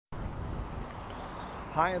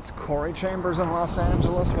Hi, it's Corey Chambers in Los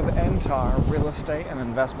Angeles with NTAR Real Estate and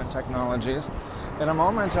Investment Technologies. In a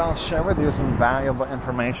moment, I'll share with you some valuable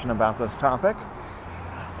information about this topic.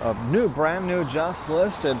 A brand new, just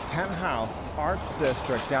listed penthouse arts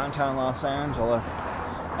district, downtown Los Angeles.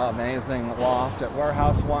 Amazing loft at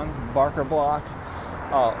Warehouse 1, Barker Block.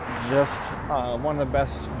 One of the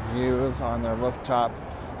best views on the rooftop.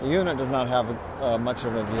 The unit does not have much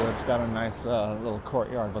of a view. It's got a nice little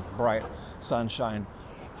courtyard with bright sunshine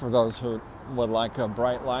for those who would like a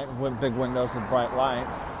bright light, big windows with bright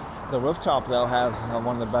lights. The rooftop, though, has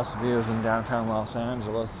one of the best views in downtown Los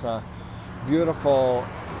Angeles. Beautiful,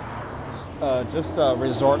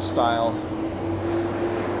 resort style,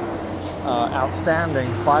 outstanding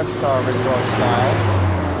 5-star resort style.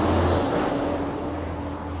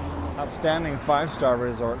 Outstanding 5-star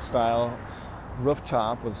resort style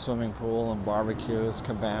rooftop with swimming pool and barbecues,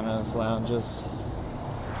 cabanas, lounges.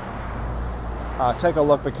 Take a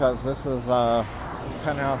look, because this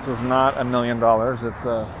penthouse is not $1 million. It's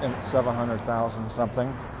 $700,000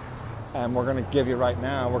 something. And we're going to give you right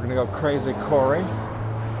now, we're going to go crazy Corey.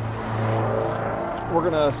 We're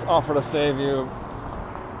going to offer to save you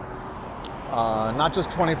not just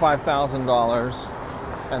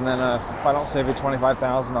 $25,000, and then if I don't save you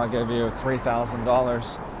 $25,000, I'll give you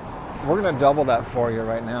 $3,000. We're going to double that for you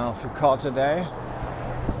right now. If you call today,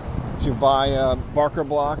 if you buy Barker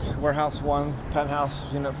Block, Warehouse 1,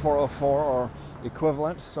 Penthouse Unit 404 or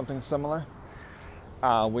equivalent, something similar,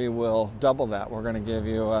 we will double that. We're going to give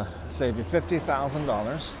you, save you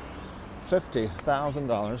 $50,000,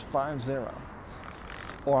 $50,000, 50.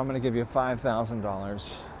 Or I'm going to give you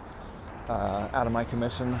 $5,000 out of my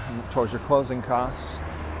commission towards your closing costs.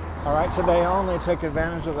 All right, today only, take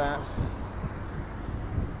advantage of that.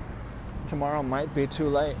 Tomorrow might be too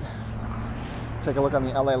late. Take a look on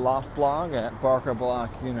the LA Loft blog at Barker Block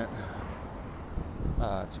Unit,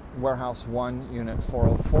 it's Warehouse 1, Unit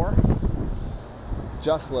 404.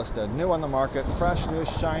 Just listed, new on the market, fresh, new,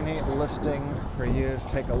 shiny listing for you to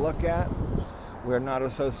take a look at. We're not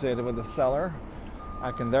associated with the seller.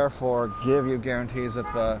 I can therefore give you guarantees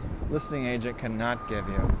that the listing agent cannot give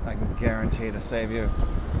you. I can guarantee to save you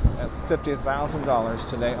at $50,000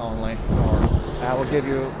 today only, or I will give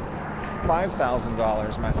you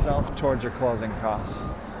 $5,000 myself towards your closing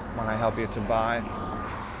costs when I help you to buy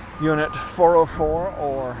Unit 404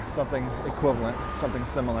 or something equivalent, something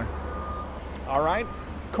similar. All right,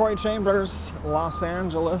 Corey Chambers, Los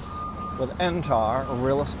Angeles with NTAR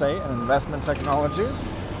Real Estate and Investment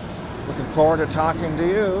Technologies. Looking forward to talking to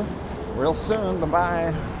you real soon.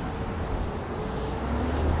 Bye-bye.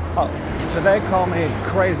 Oh, today call me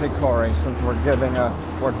Crazy Corey, since we're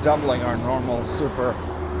doubling our normal super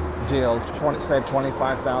deal. Save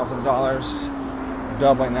 $25,000,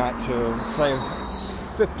 doubling that to save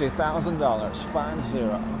 $50,000,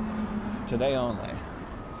 50, today only.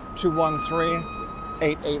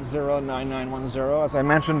 213-880-9910. As I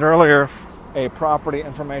mentioned earlier, a property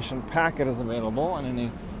information packet is available on any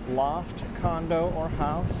loft, condo, or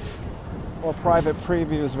house, or private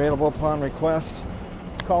previews available upon request.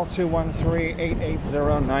 Call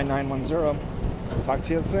 213-880-9910. Talk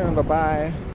to you soon. Bye-bye.